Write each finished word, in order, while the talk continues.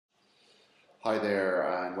Hi there,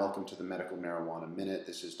 and welcome to the Medical Marijuana Minute.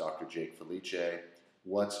 This is Dr. Jake Felice.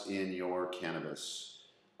 What's in your cannabis?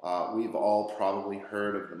 We've all probably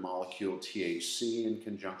heard of the molecule THC in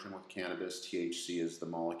conjunction with cannabis. THC is the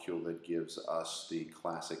molecule that gives us the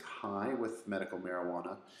classic high with medical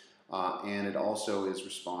marijuana, and it also is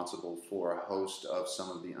responsible for a host of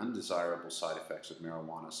some of the undesirable side effects of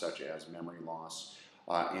marijuana, such as memory loss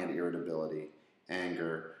and irritability,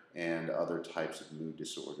 anger, and other types of mood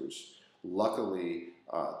disorders. Luckily,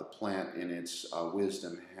 the plant in its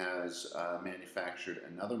wisdom has manufactured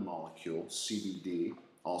another molecule, CBD,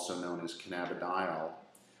 also known as cannabidiol,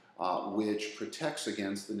 which protects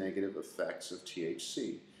against the negative effects of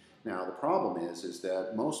THC. Now, the problem is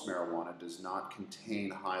that most marijuana does not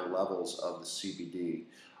contain high levels of the CBD,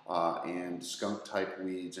 and skunk-type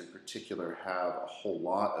weeds in particular have a whole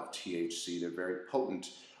lot of THC. They're very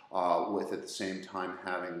potent, with at the same time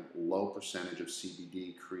having low percentage of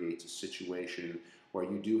CBD creates a situation where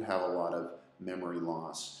you do have a lot of memory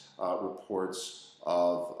loss, reports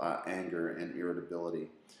of anger and irritability.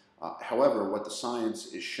 However, what the science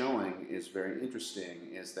is showing is very interesting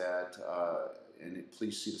is that, and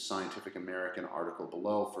please see the Scientific American article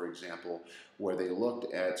below, for example, where they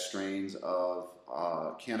looked at strains of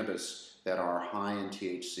cannabis that are high in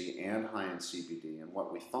THC and high in CBD. And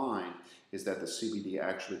what we find is that the CBD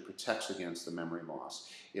actually protects against the memory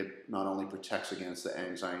loss. It not only protects against the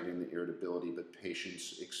anxiety and the irritability, but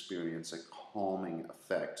patients experience a calming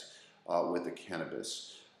effect with the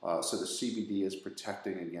cannabis. So the CBD is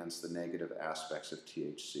protecting against the negative aspects of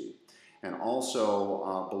THC. And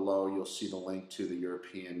also below you'll see the link to the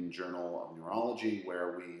European Journal of Neurology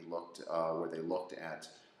where they looked at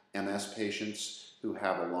MS patients who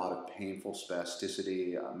have a lot of painful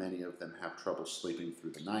spasticity. Many of them have trouble sleeping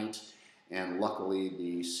through the night. And luckily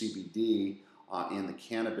the CBD in the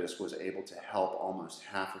cannabis was able to help almost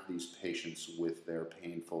half of these patients with their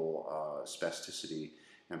painful spasticity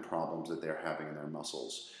and problems that they're having in their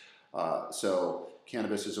muscles. So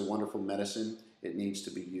cannabis is a wonderful medicine. It needs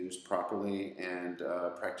to be used properly, and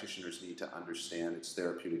practitioners need to understand its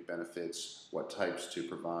therapeutic benefits, what types to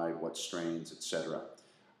provide, what strains, etc.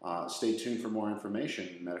 Stay tuned for more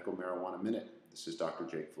information. Medical Marijuana Minute. This is Dr.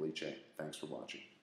 Jake Felice. Thanks for watching.